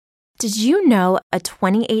Did you know a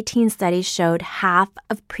 2018 study showed half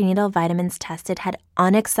of prenatal vitamins tested had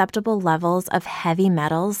unacceptable levels of heavy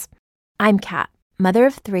metals? I'm Kat, mother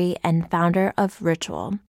of 3 and founder of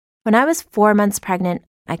Ritual. When I was 4 months pregnant,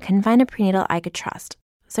 I couldn't find a prenatal I could trust,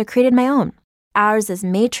 so I created my own. Ours is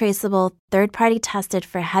made traceable, third-party tested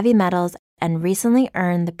for heavy metals, and recently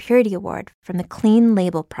earned the Purity Award from the Clean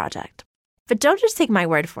Label Project. But don't just take my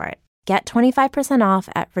word for it. Get 25% off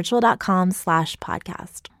at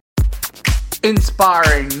ritual.com/podcast.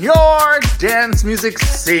 Inspiring your dance music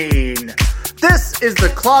scene. This is the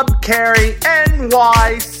Club Carry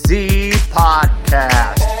NYC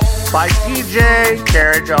podcast by DJ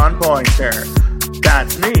Carriage on Pointer.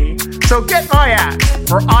 That's me. So get my app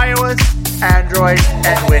for iOS, Android,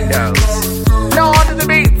 and Windows. Now on to the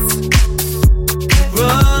beats.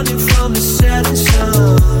 Running from the setting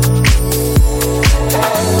sun.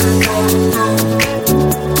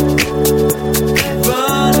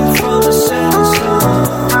 Running from the setting sun.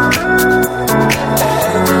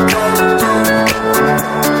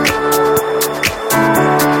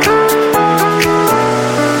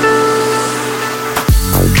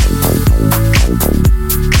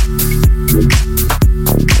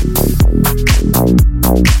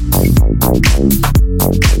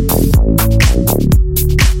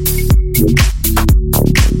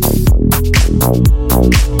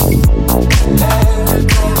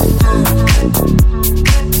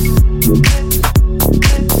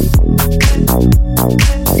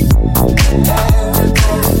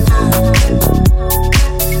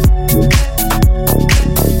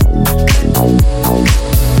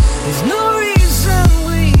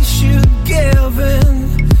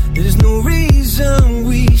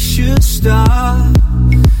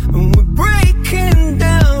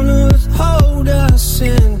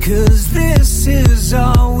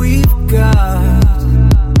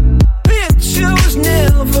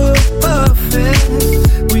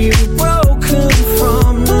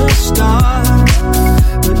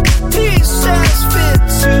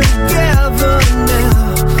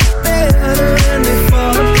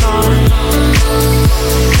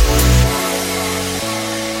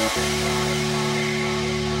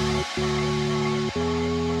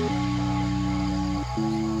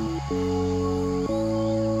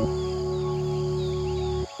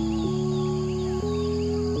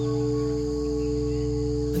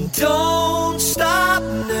 Don't stop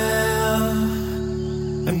now,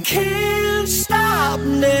 and can't stop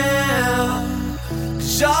now,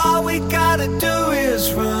 'cause all we gotta do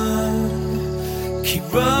is run, keep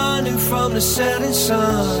running from the setting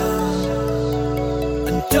sun,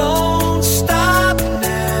 and don't stop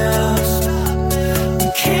now,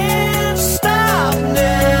 and can't stop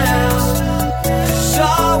now, 'cause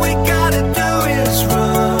all we gotta do is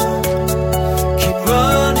run, keep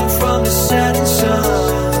running from the setting sun.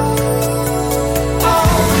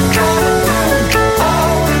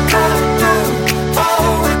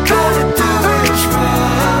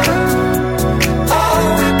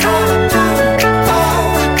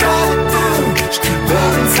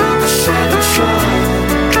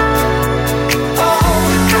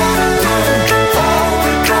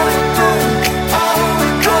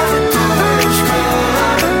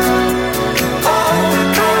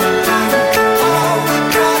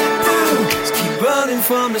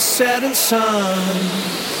 From the setting sun.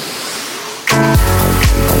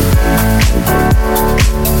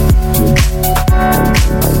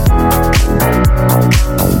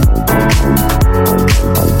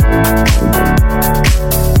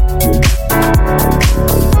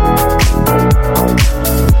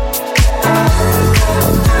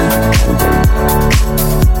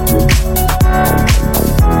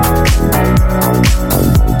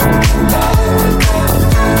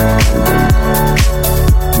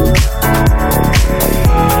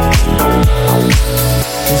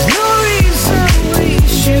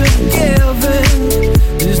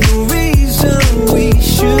 There's no reason we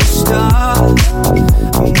should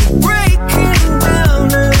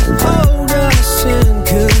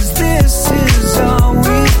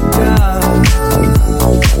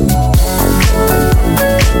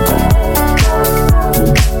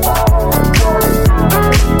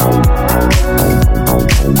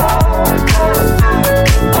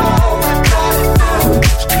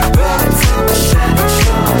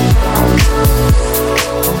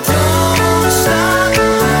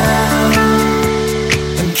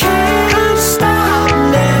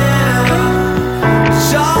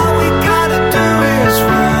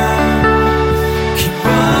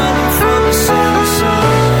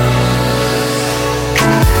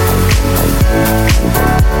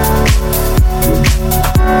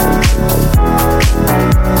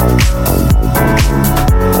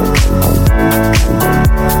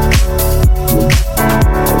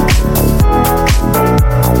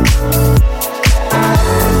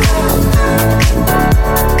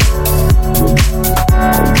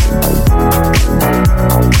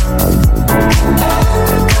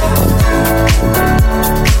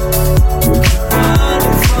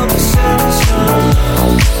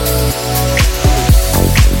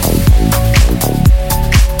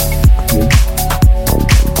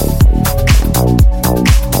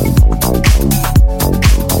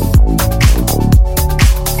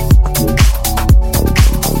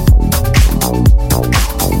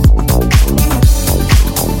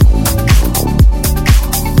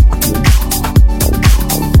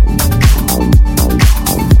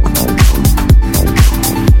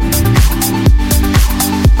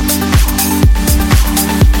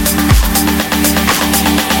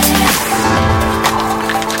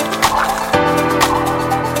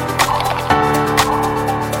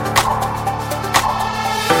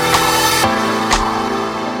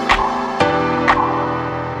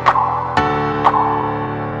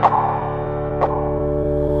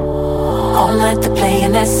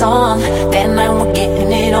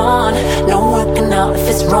out if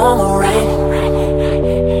it's wrong or right.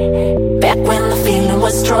 Back when the feeling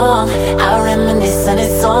was strong, I reminisce and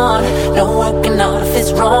it's on. No working out if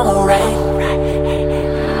it's wrong or right.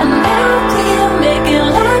 And now we're making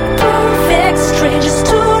like perfect strangers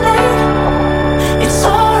tonight. It's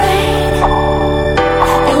alright,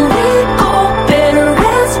 and we go better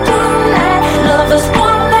as one night, lovers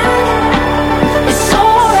one night. It's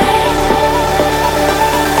alright.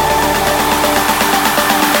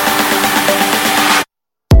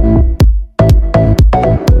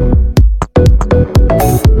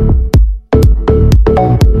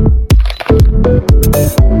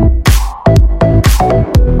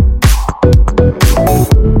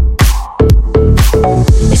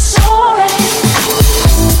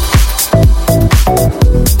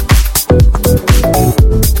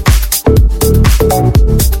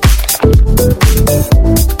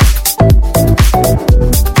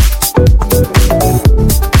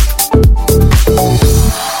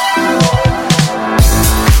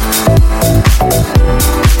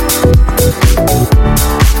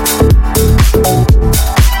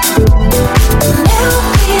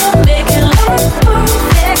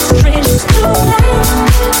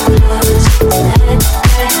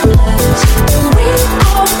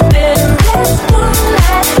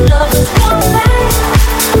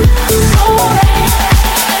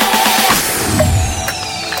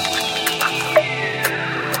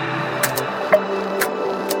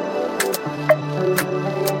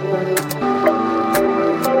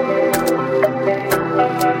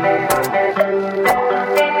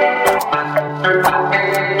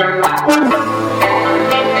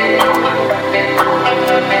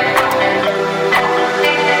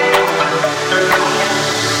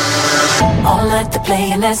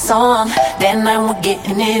 That song, that night we're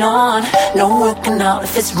getting it on. No working out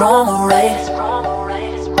if it's wrong or right.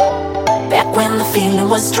 Back when the feeling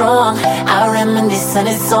was strong, I reminisce and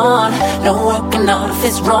it's on. No working out if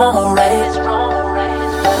it's wrong or right.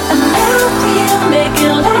 And now we're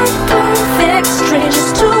making like perfect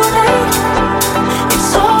strangers tonight.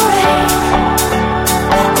 It's alright,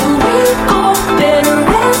 and we go better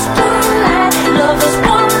as one night, lovers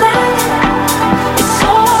one night. It's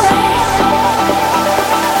alright.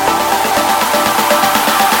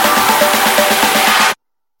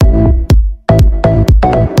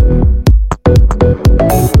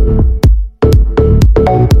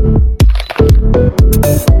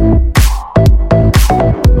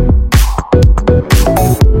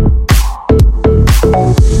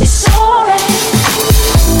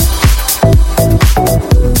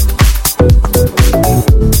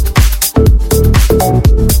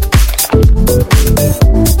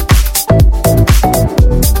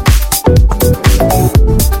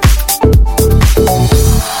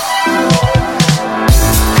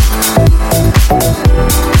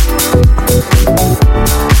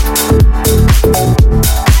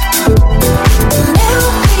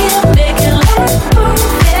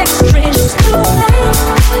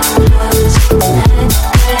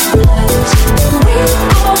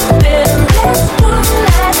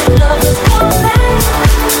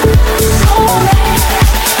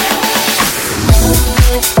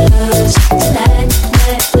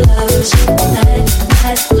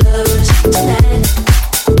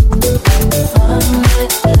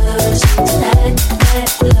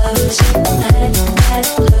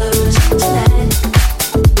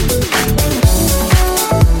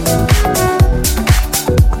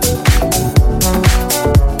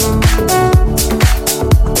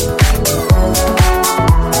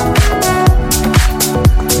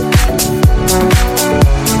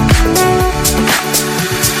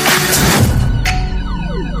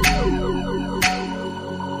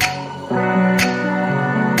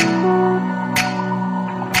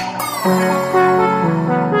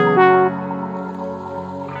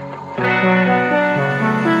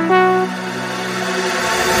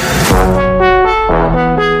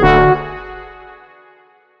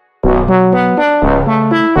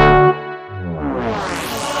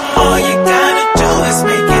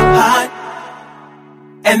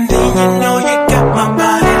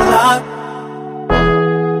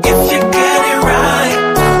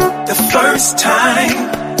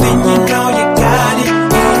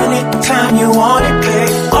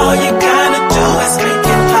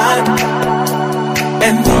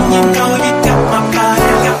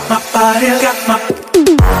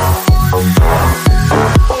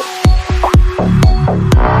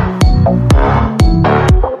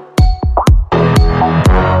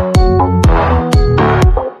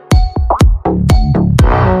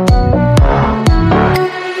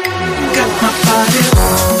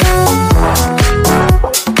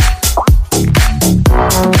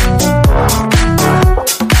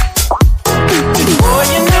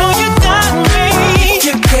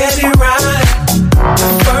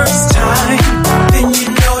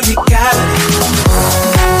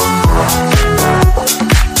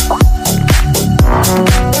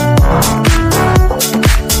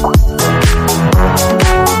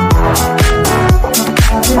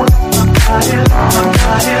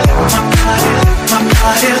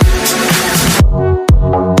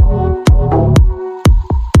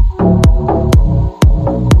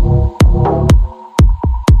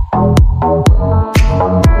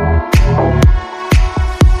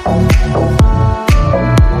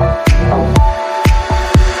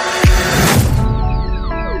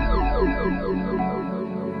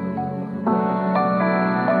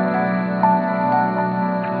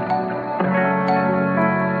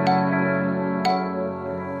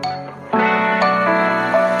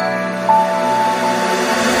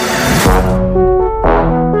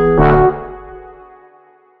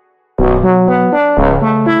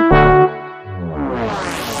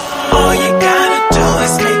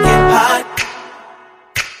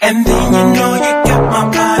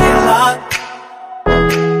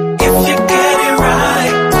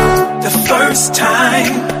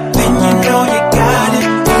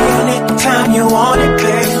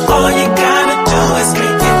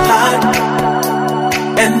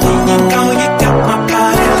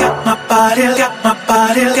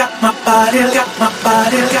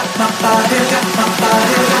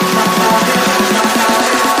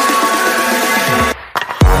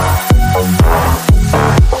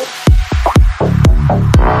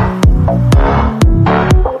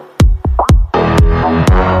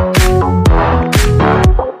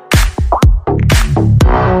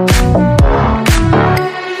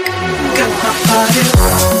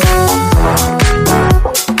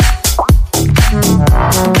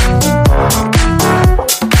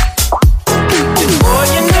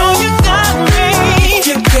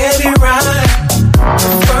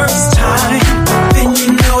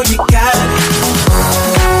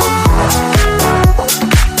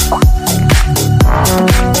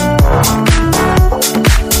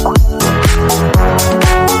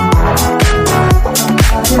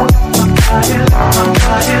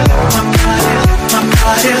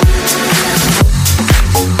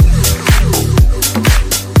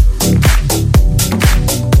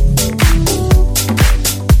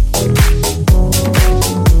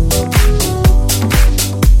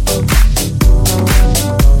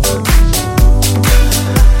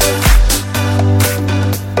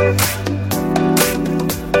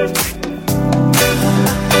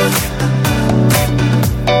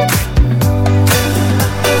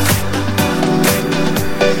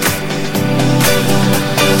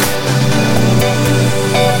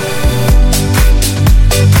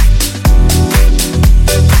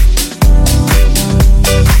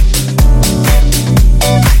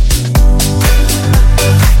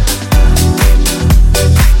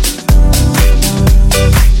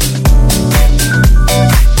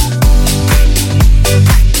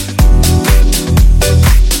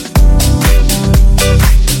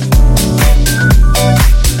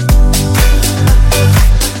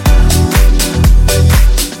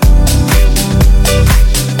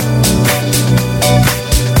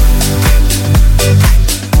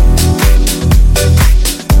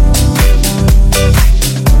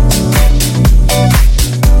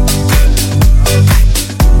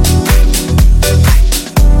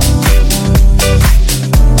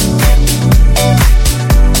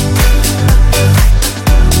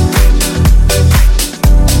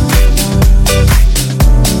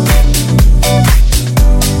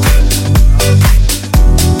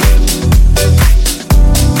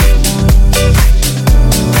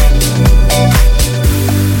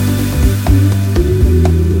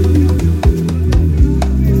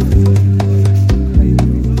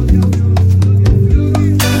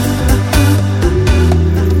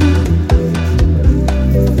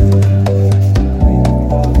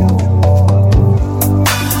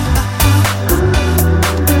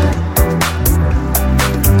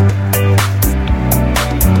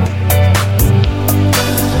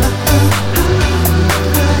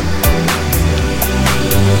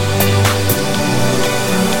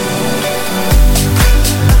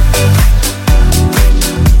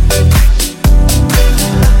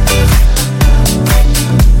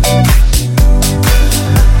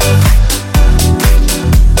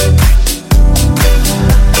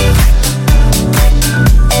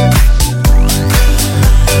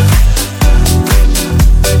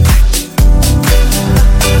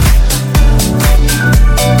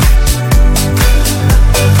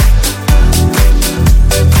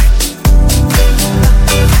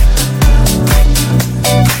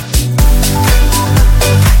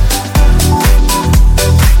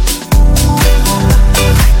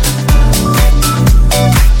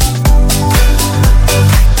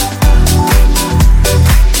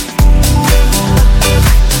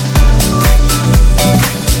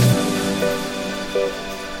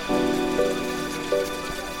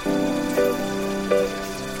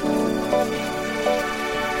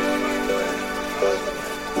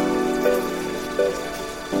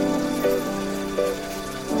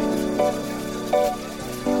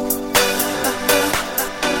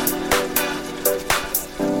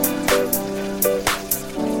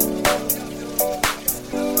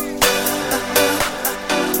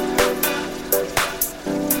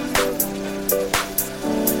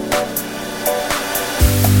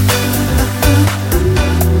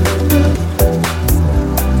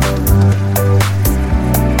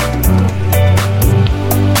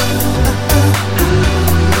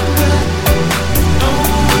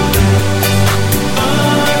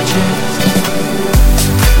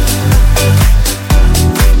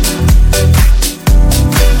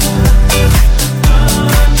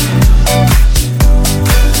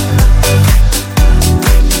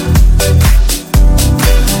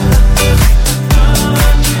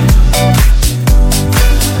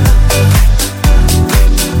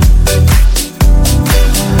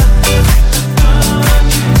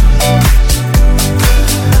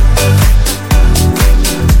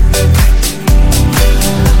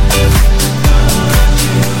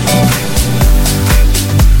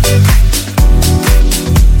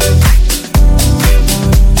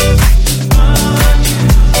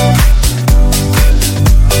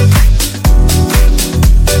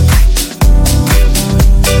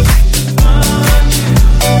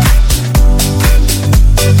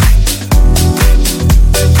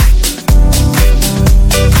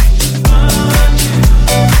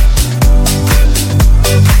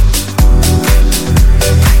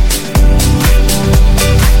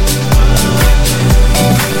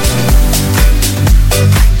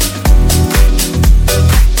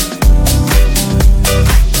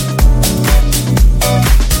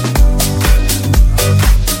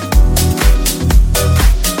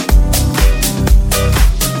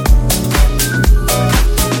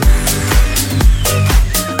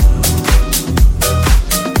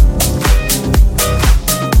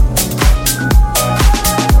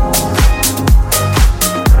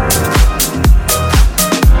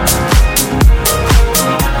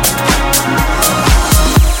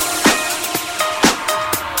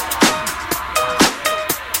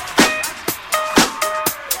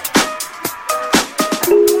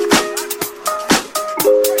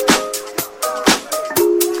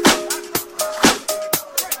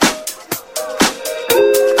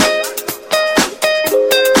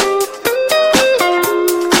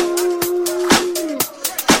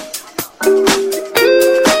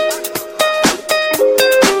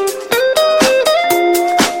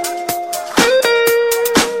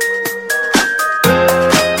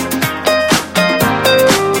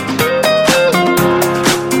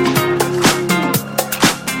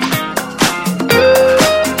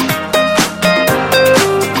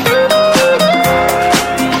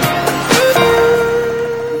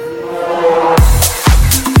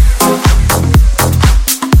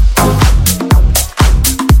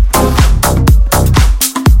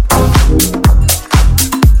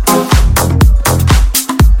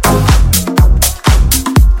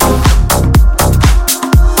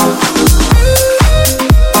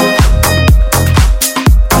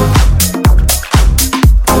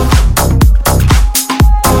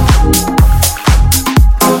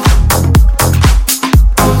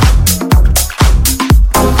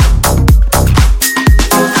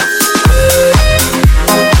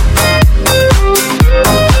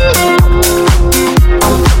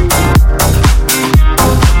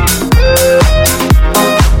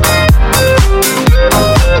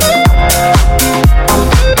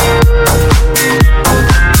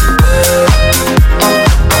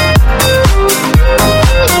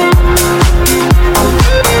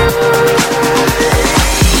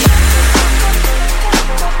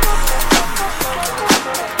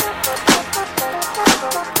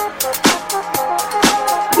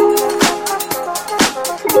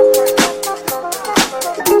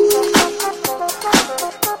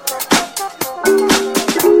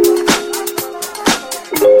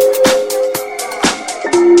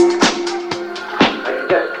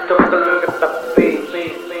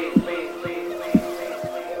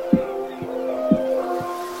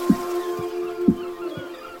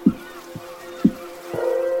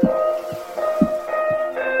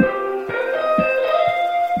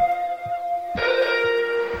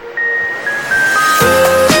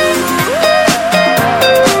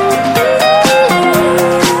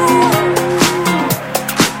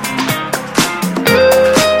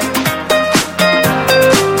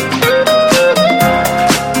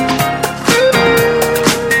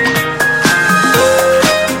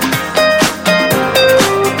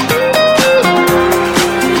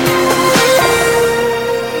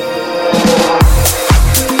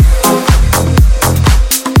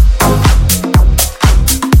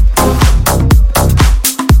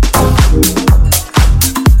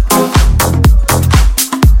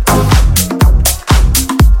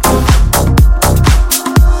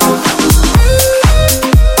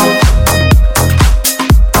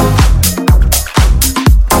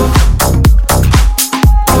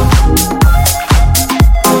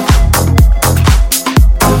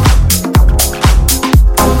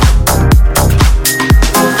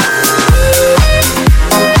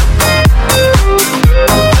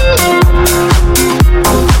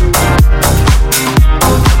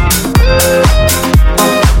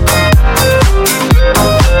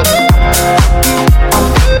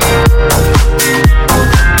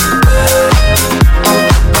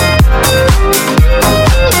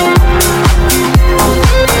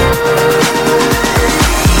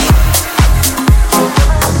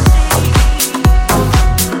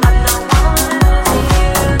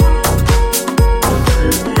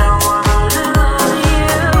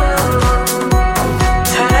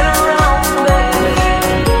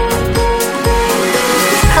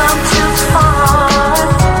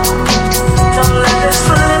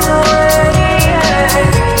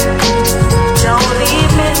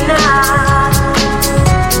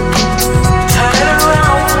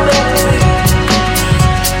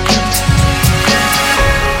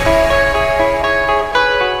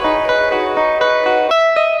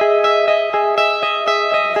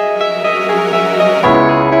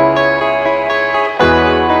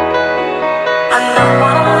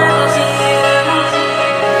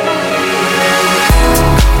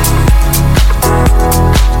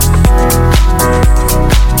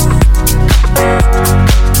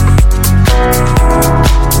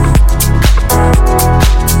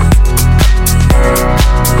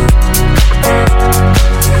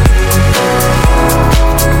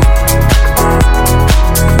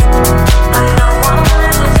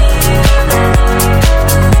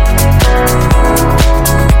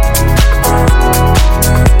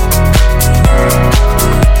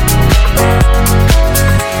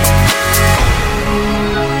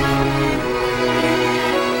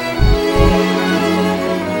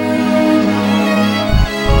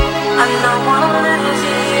 don't wanna lose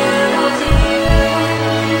you.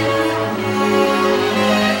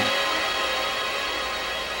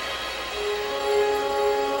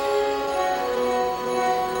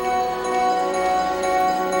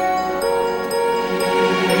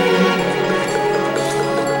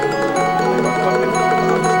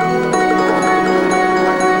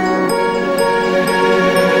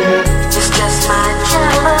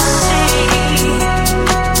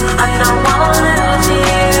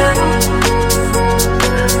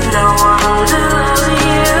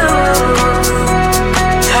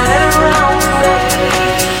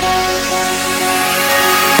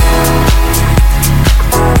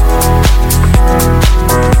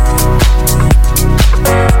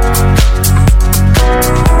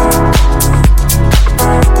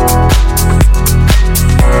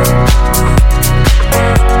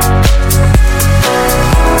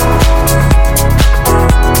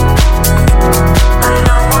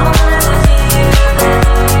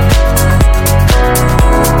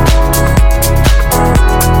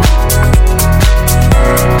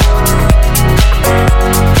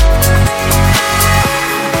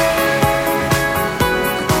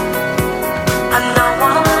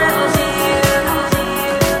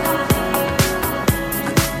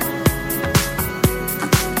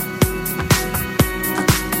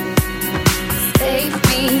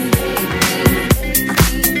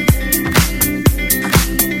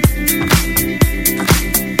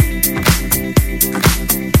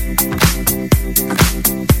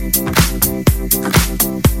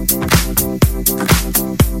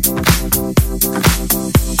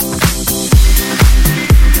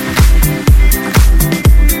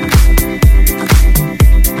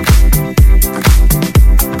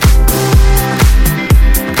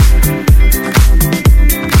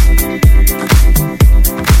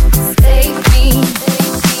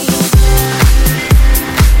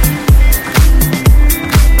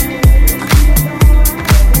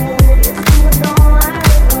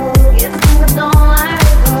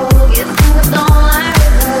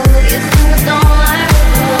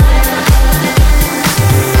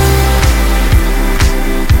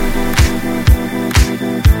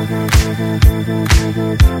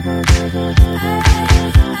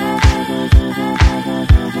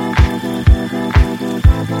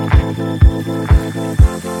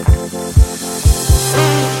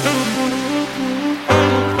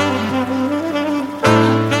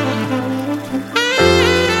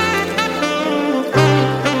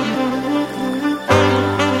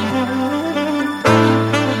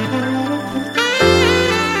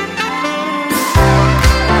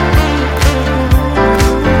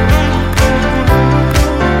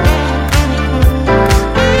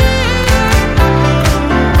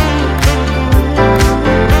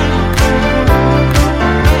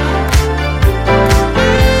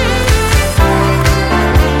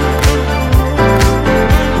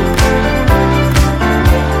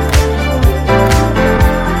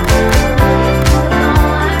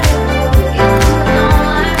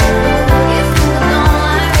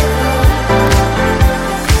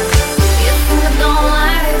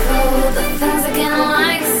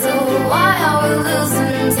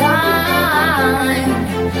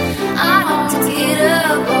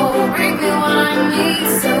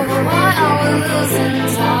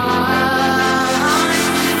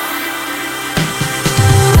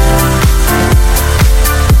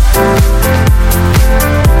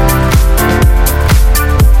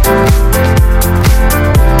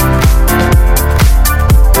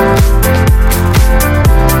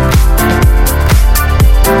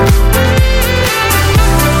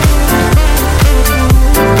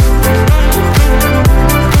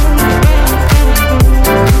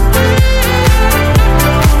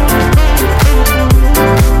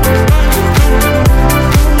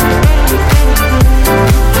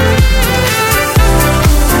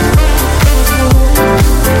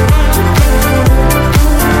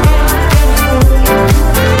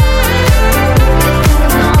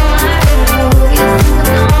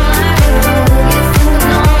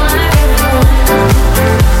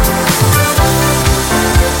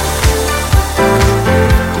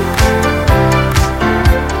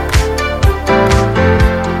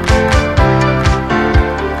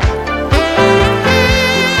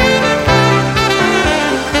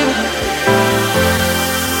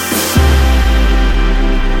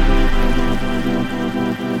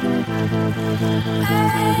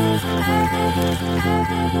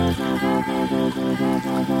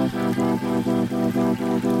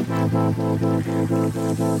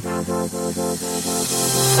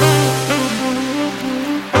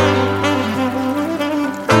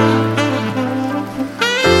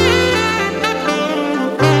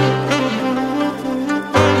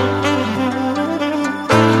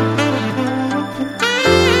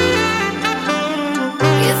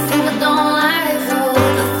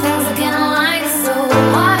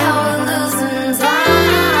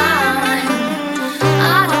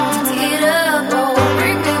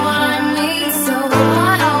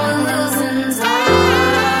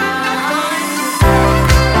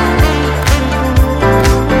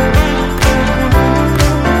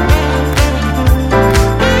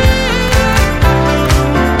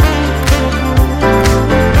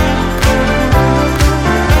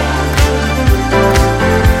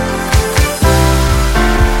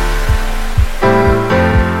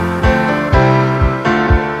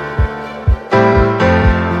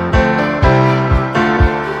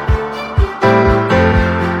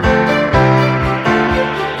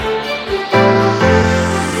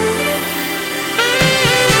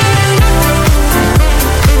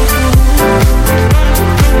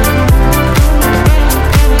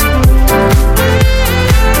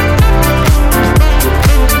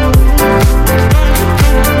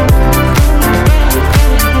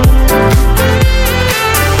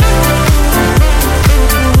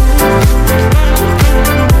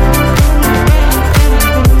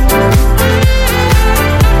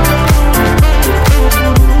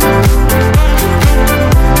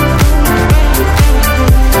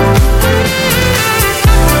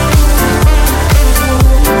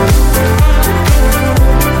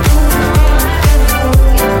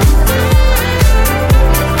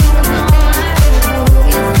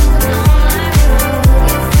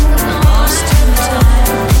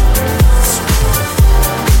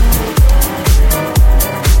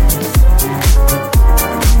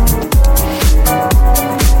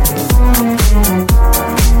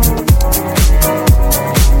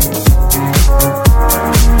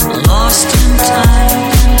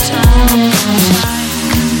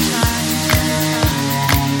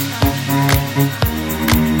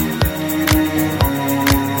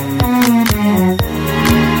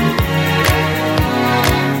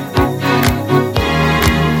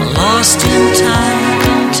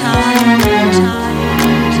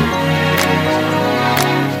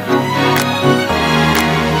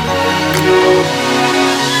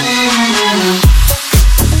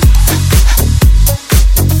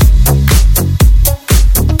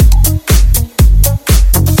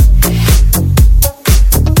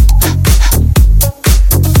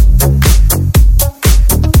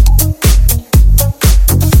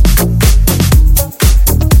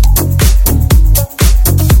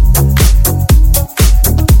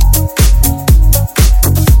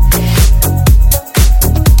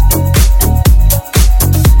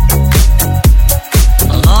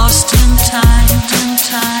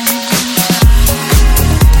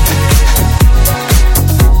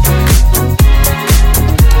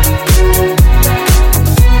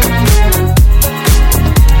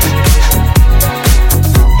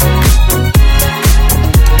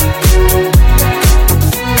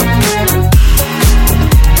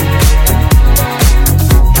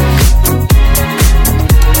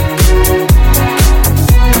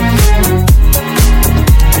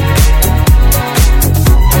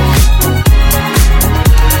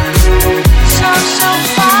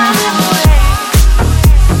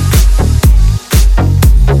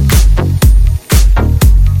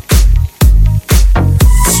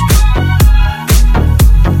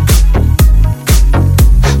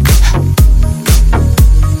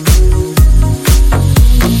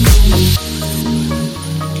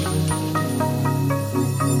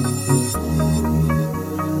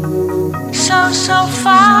 so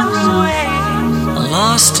far away.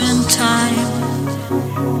 Lost in time.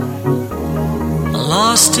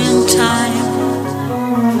 Lost in time.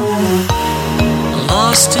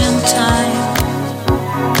 Lost in time.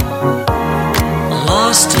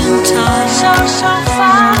 Lost in time. So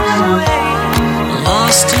far away.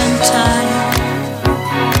 Lost in time.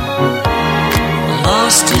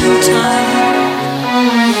 Lost in time.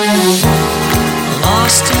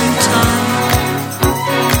 Lost in time.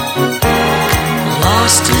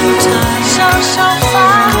 Lost in time. So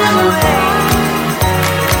far away.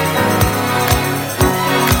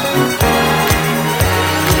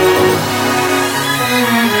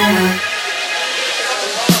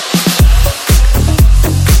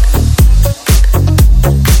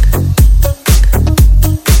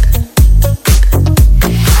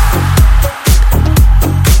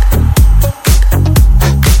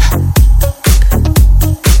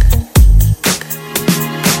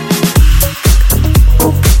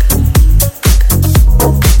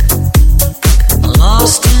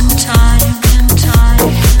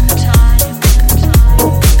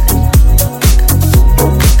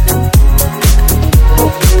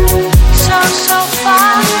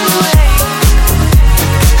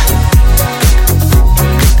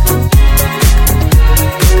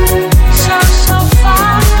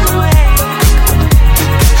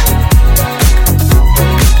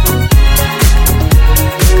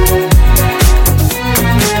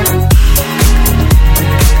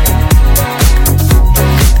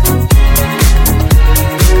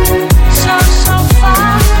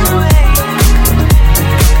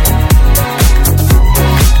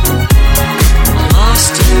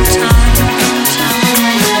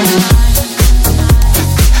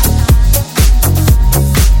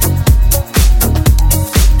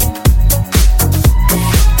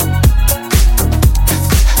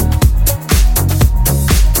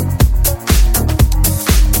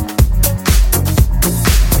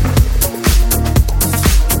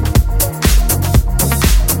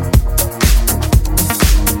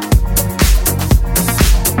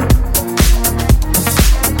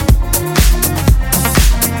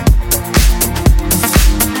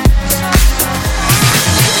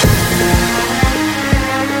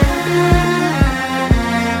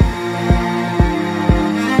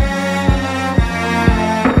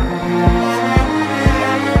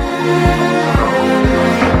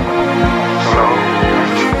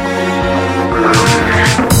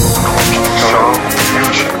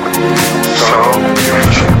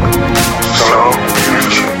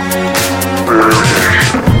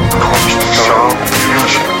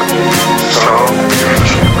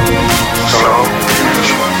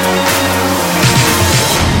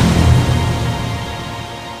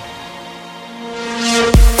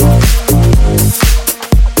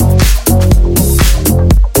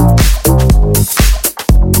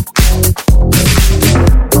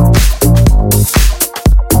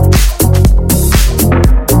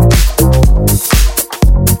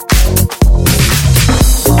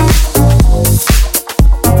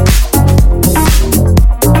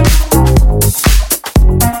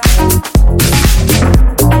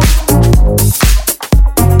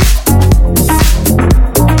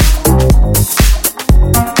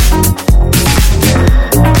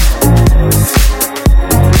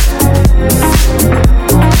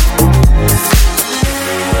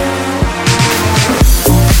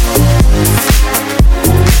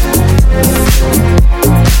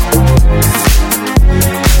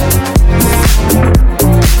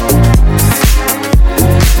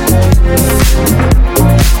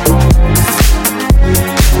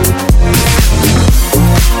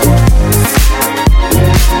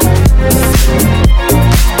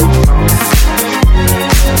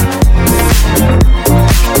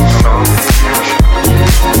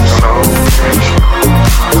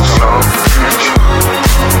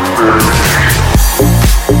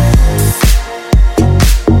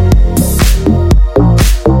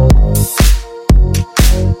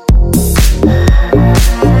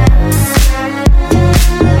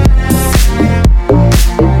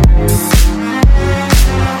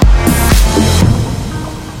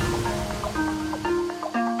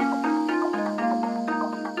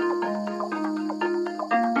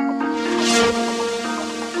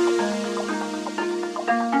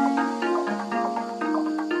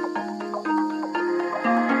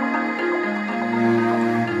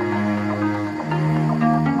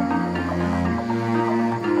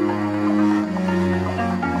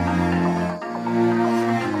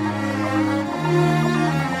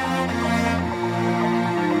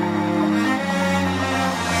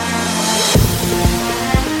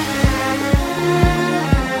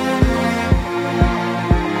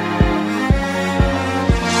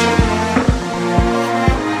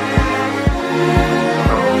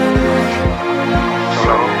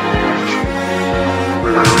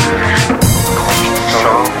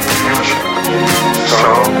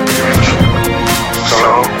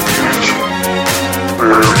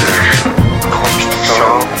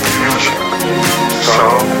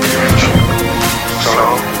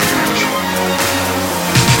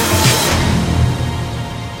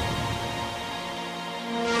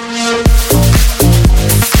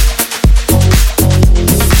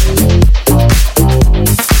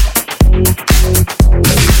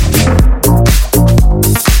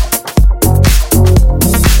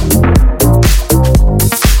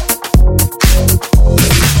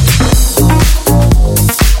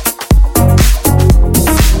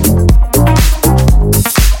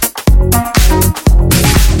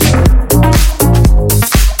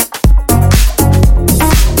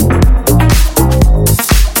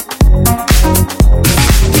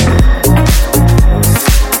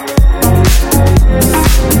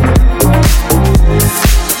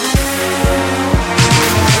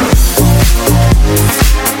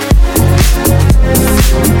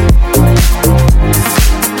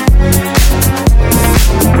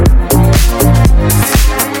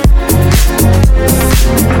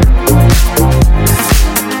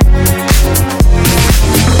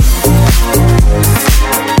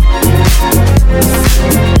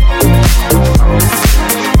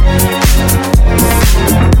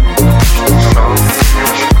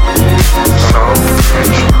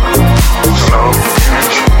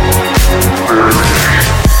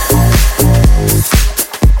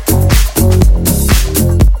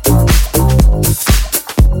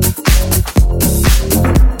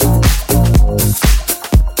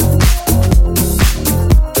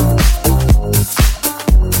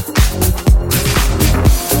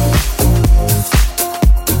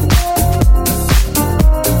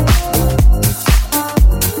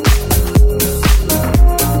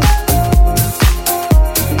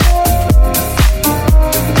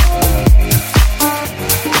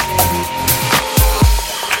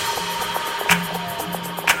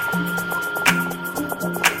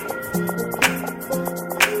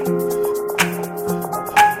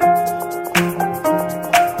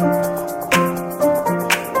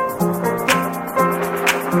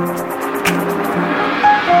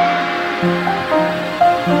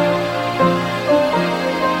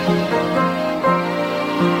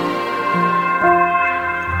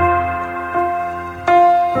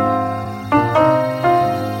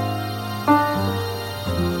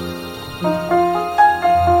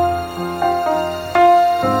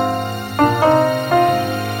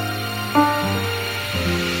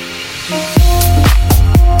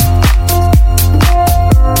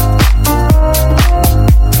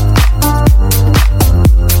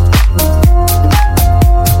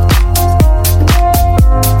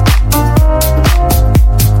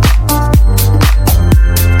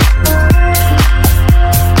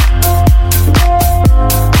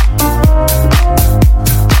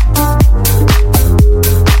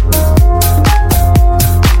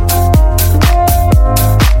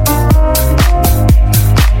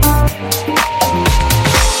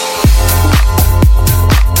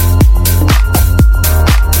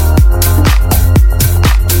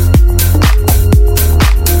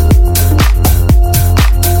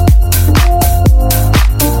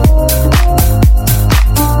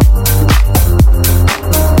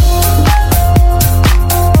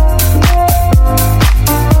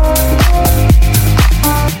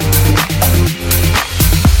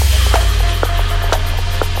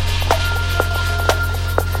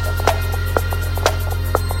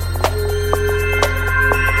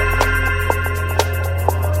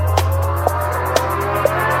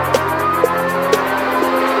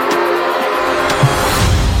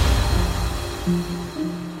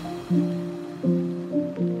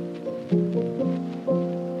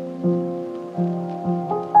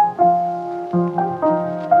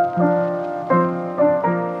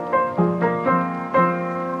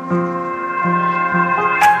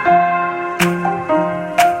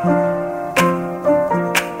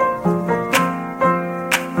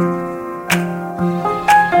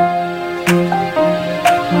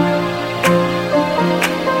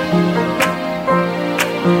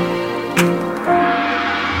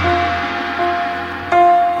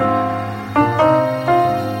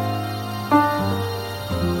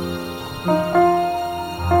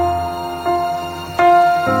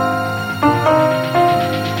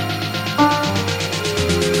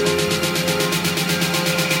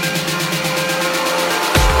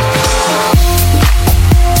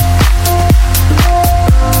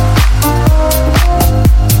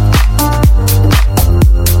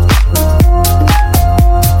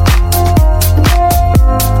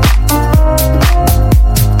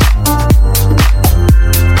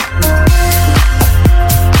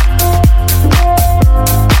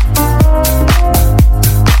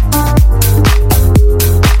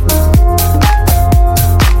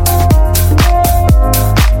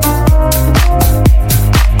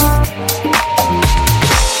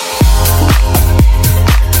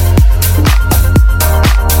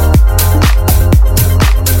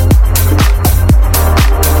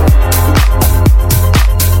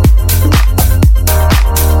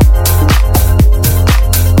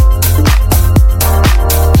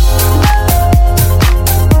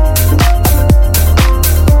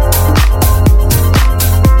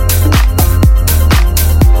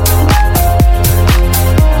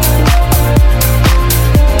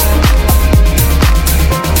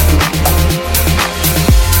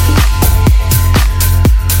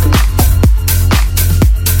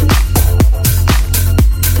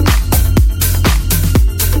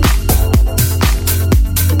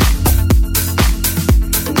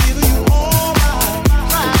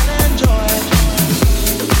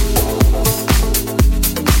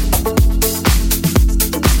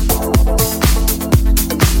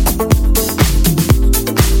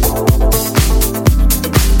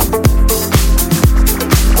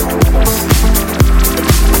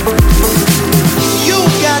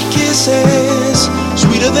 kisses,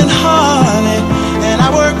 sweeter than honey, and I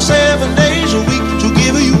work 7 days a week to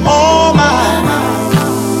give you all my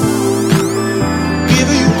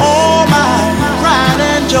pride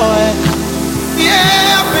and joy.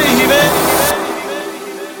 Yeah, baby.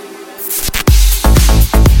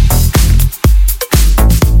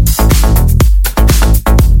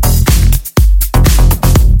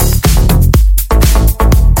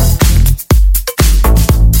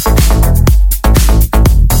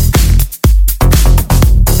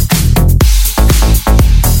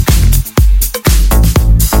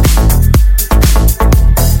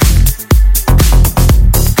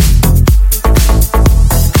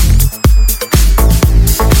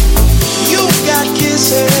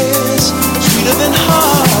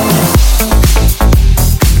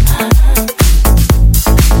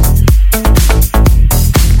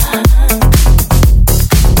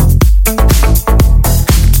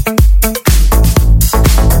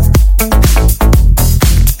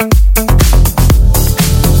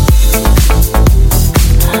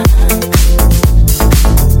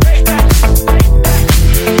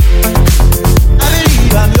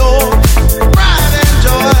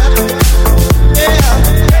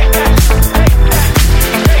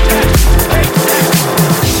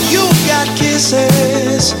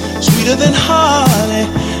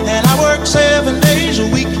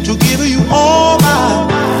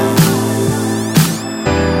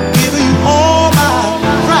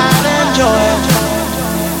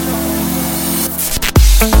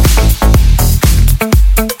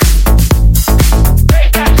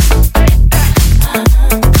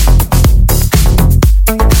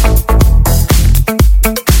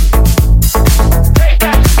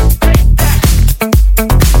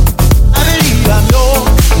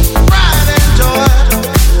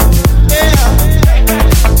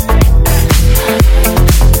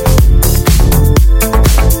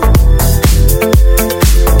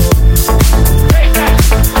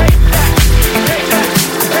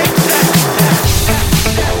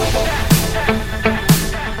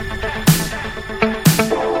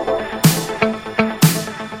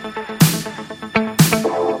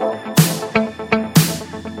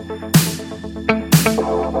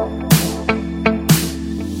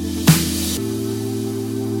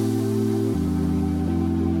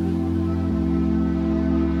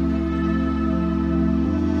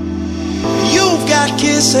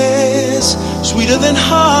 Kisses, sweeter than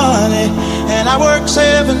honey, and I work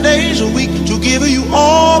 7 days a week to give you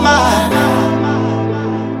all my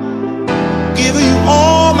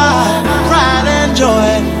pride and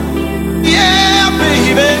joy. Yeah,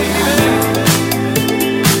 baby.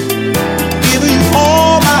 Give you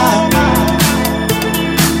all my,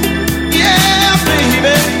 yeah,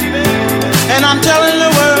 baby. And I'm telling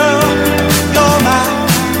the world, you're my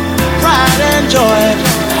pride and joy.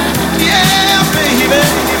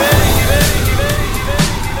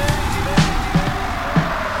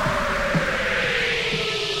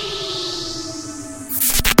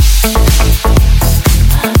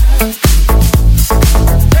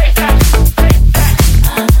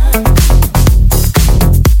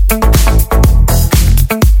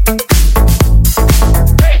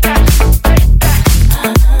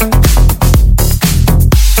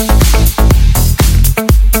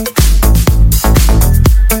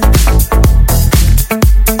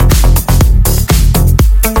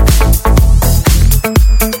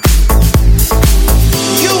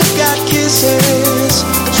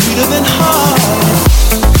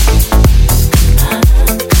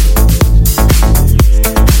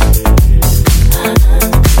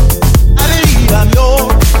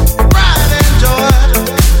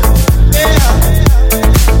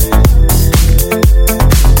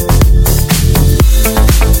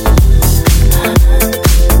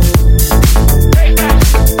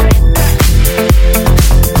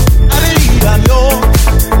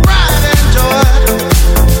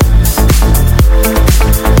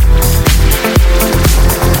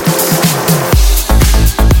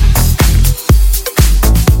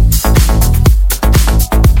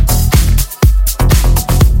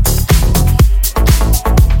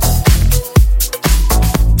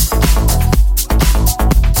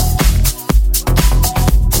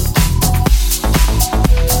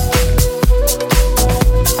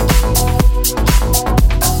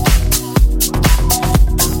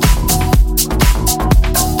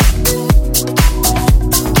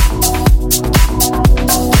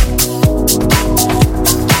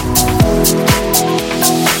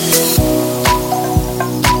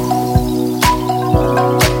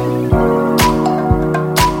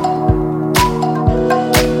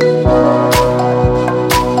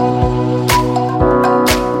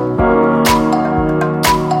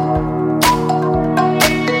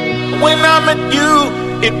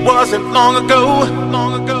 it wasn't long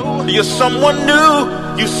ago. You're someone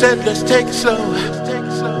new, you said let's take it slow.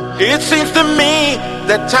 It seems to me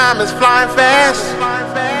that time is flying fast.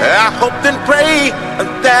 I hope and pray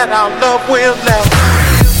that our love will last.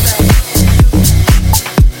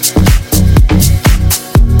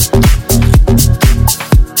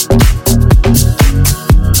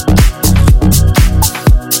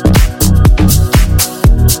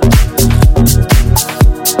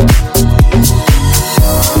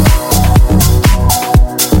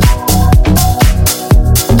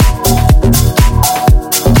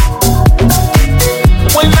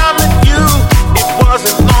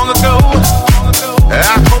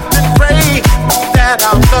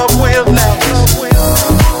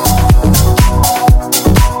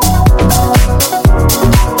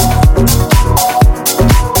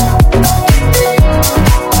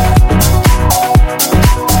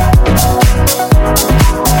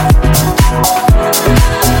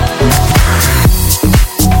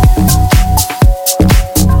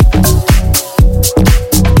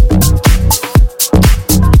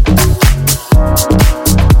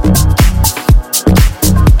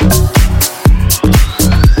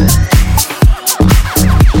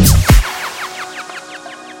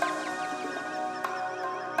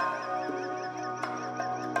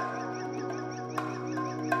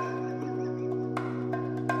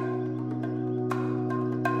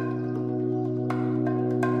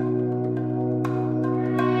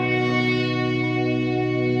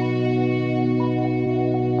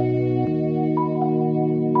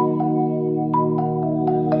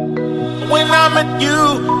 When I met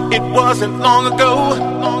you, it wasn't long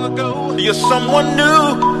ago. You're someone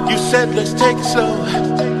new, you said let's take it slow.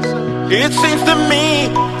 It seems to me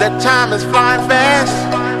that time is flying fast.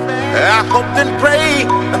 I hope and pray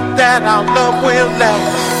that our love will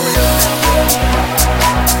last.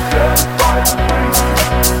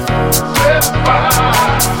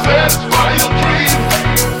 Satisfy your dream.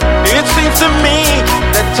 It seems to me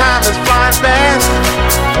that time is flying fast.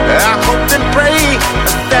 I hope and pray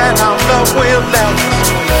that our love will last.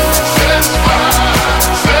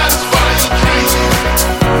 Satisfy your dream.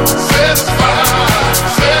 Satisfy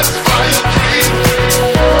your dream.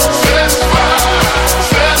 Satisfy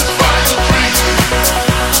your dream.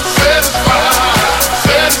 Satisfy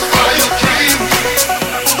your dream.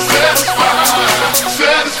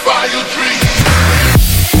 Satisfy your dream.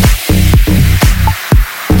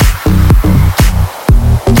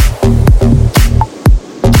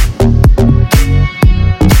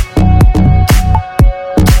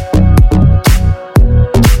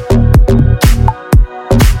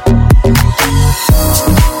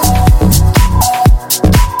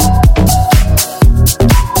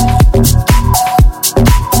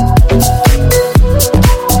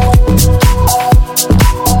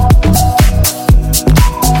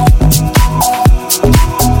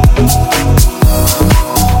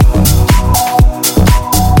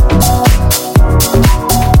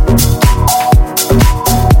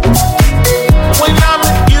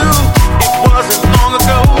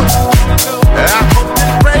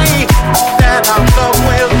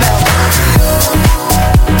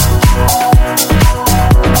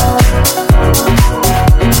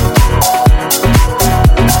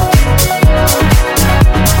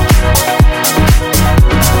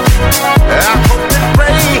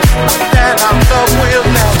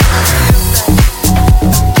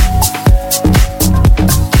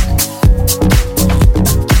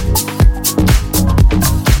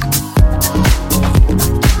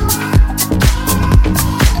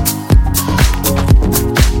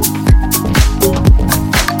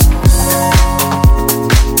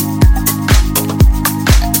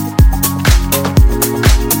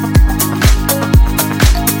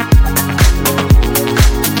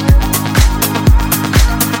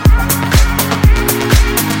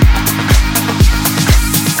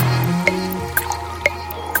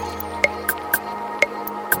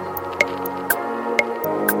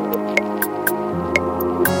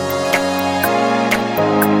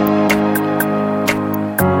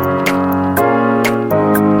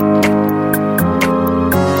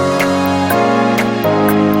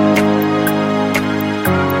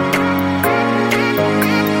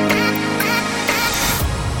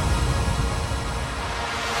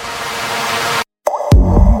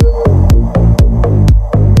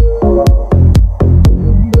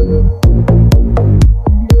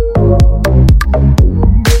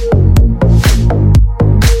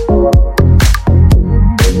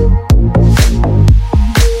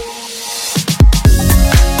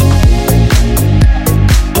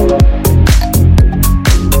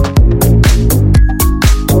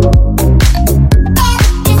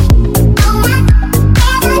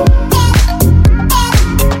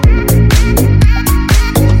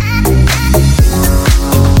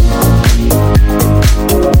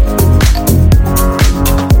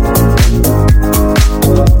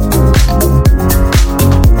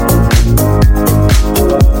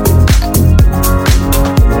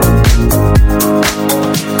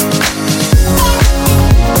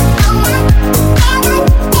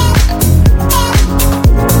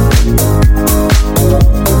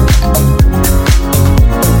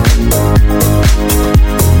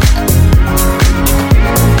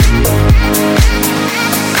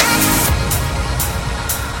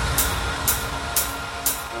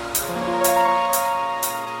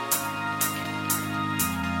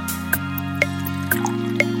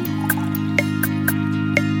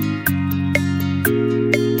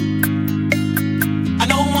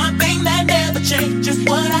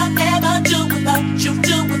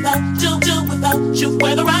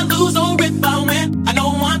 whether I lose or if I win, I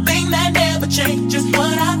know one thing that never changes.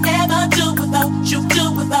 What I'd ever do without you,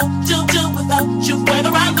 do without you.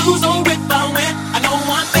 Whether I lose or if I win, I know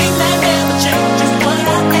one thing that never changes. What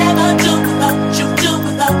I'd ever do without you, do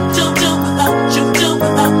without you, do without you, do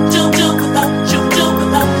without you, do without you, do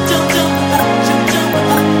without you, do without you, do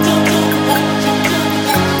without you, do without you, do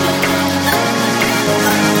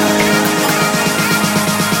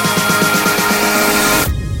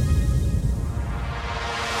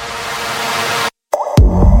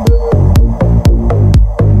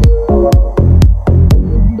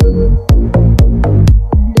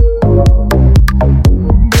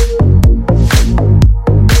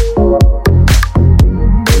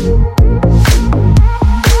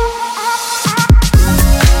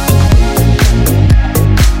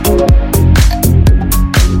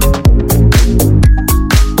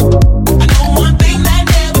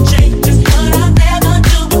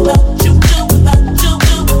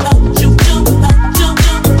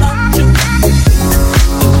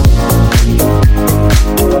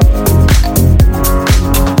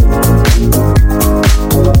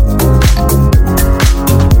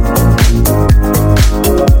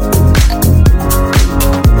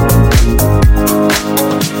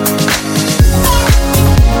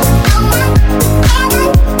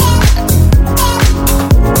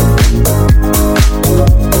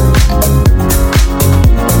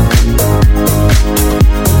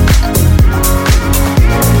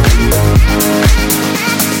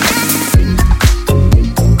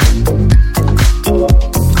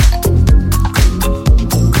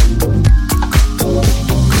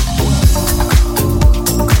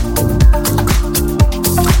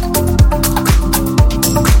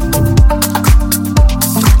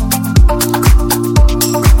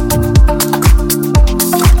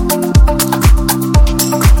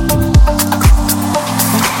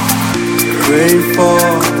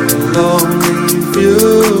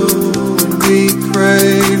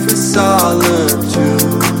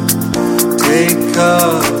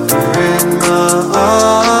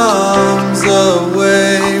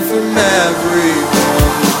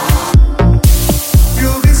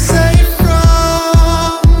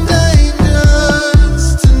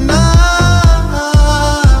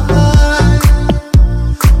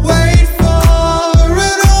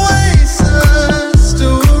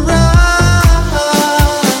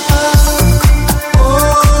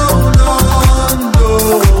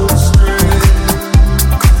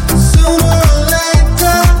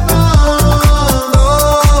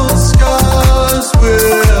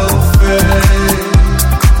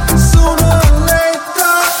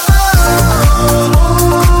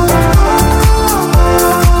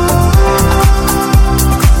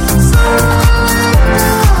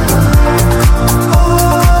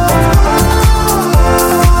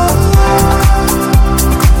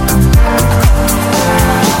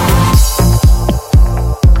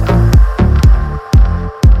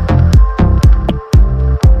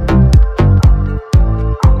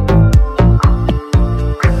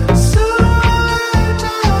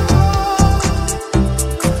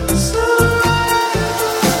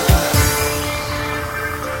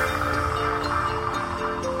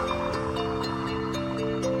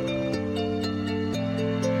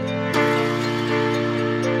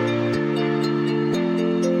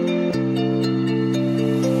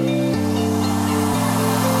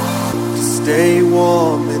Stay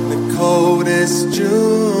warm in the coldest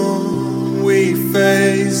June. We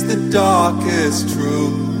face the darkest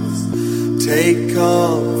truths. Take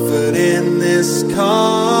comfort in this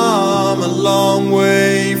calm. A long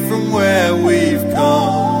way from where we've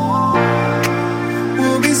come.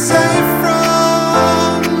 We'll be safe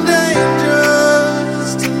from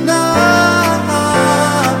dangers tonight.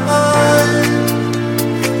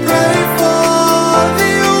 Pray for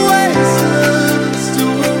the oasis to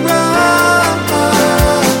arise.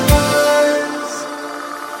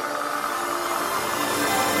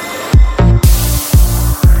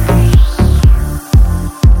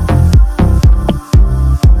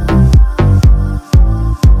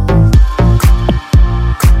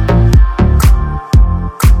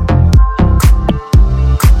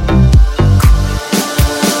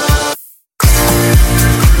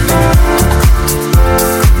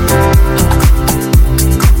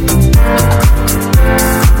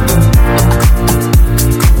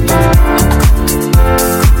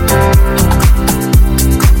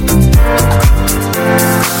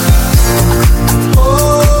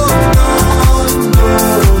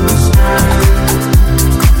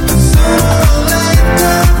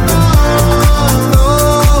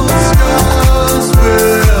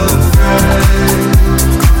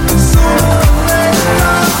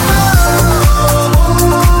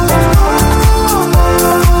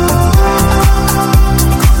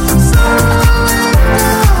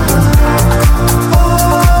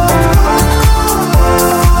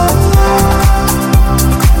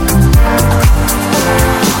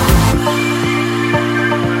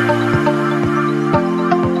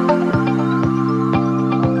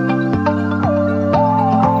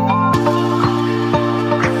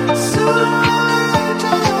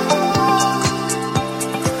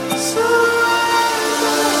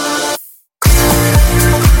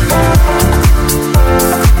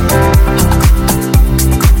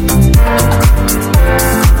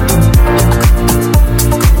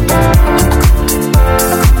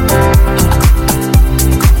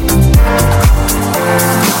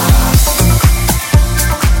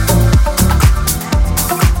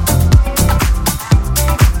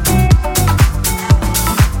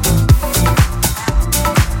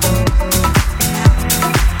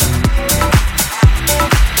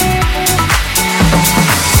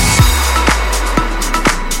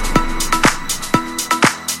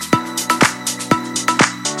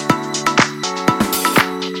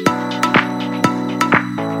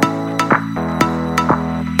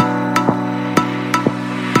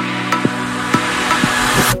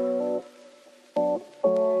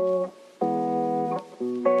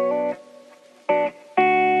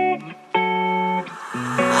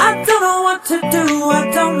 what to do,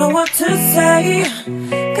 I don't know what to say.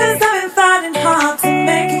 Cause I've been fighting hard to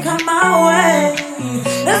make it come my way.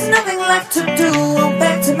 There's nothing left to do, I'm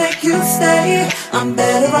back to make you stay. I'm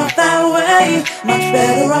better off that way, much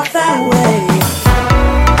better off that way.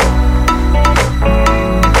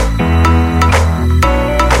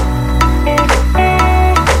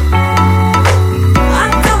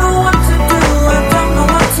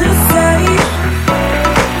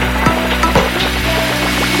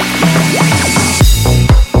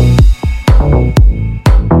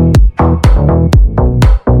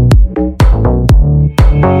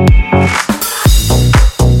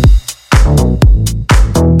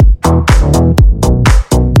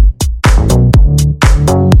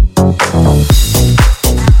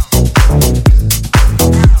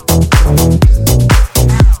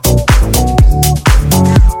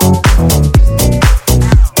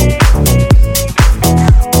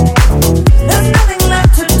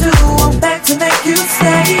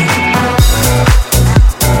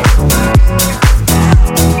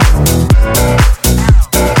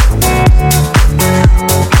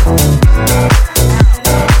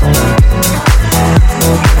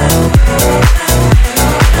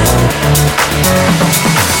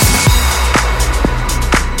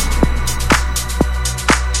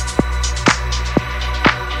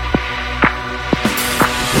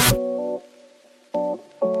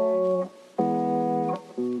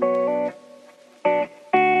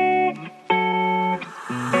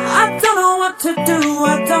 To do,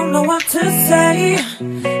 I don't know what to say.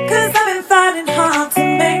 Cause I've been fighting hard to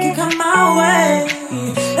make it come my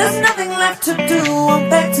way. There's nothing left to do, I'm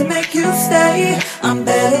back to make you stay. I'm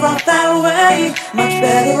better off that way, much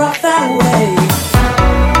better off that way.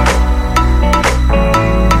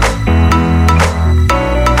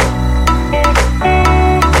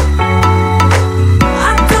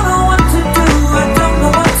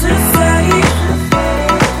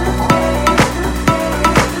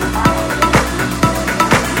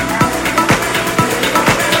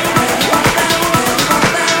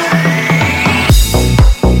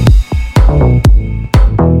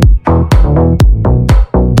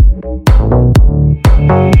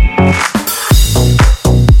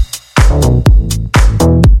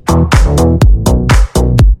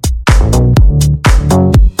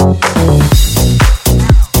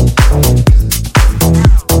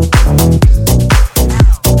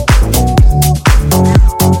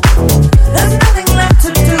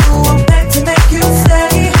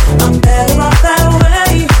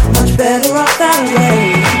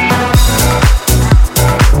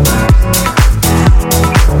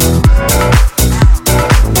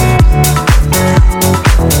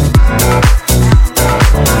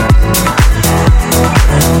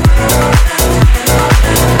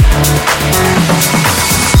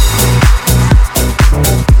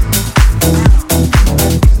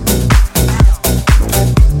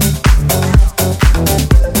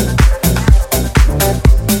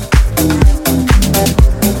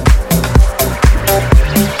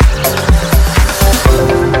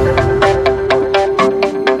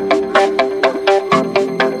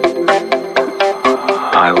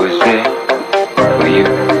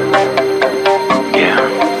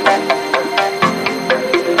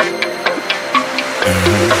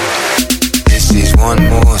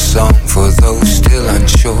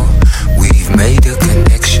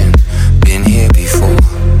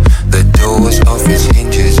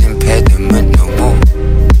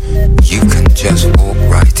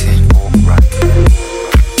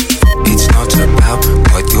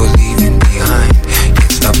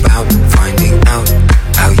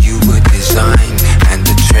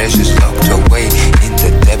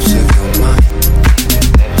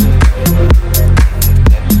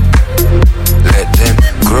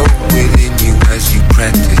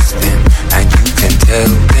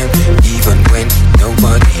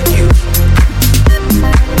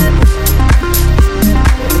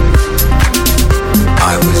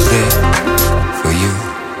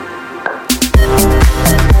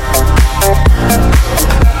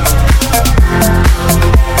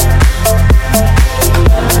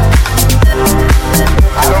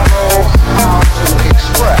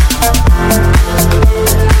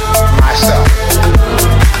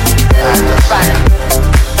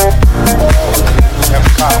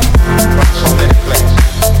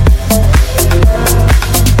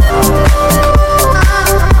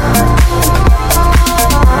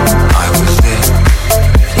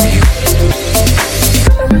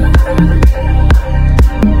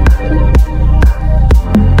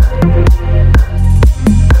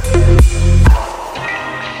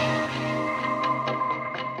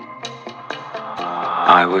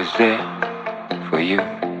 I was there for you.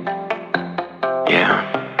 Yeah.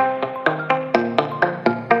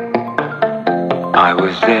 I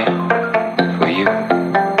was there for you.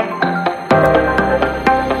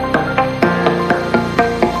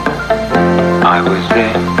 I was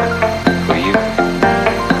there for you.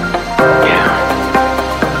 Yeah.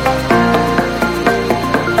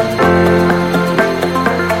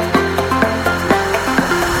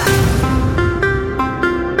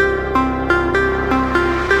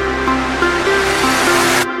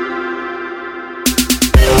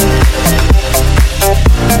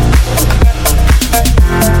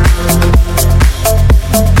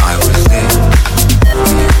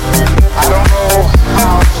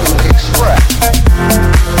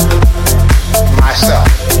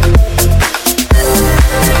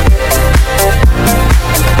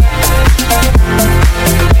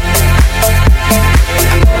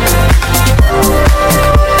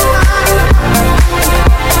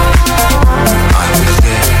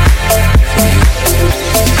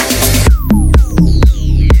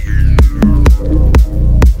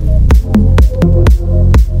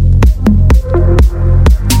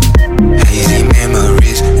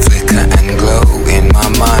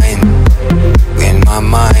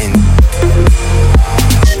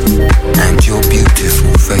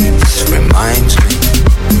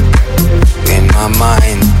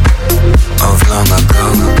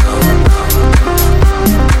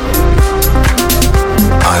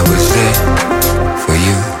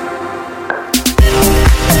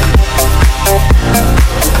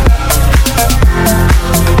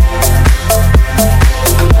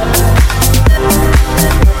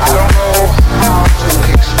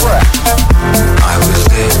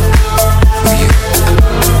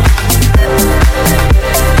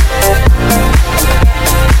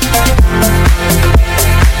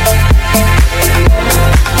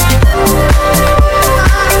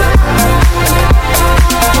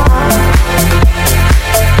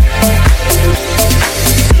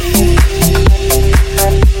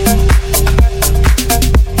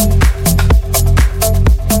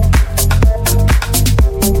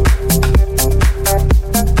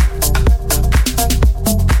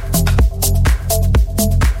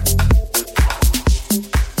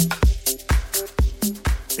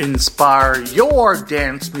 Inspire your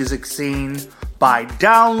dance music scene by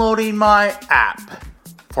downloading my app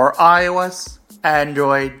for iOS,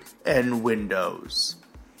 Android, and Windows.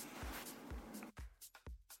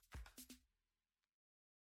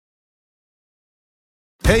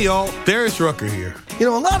 Hey y'all, Darius Rucker here. You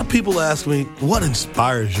know, a lot of people ask me, what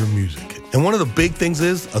inspires your music? And one of the big things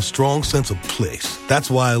is a strong sense of place. That's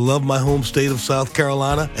why I love my home state of South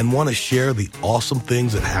Carolina and want to share the awesome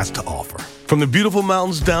things it has to offer. From the beautiful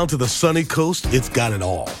mountains down to the sunny coast, it's got it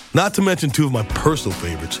all. Not to mention two of my personal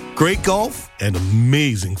favorites, great golf and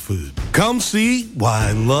amazing food. Come see why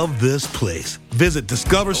I love this place. Visit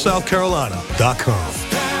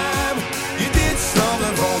discoversouthcarolina.com.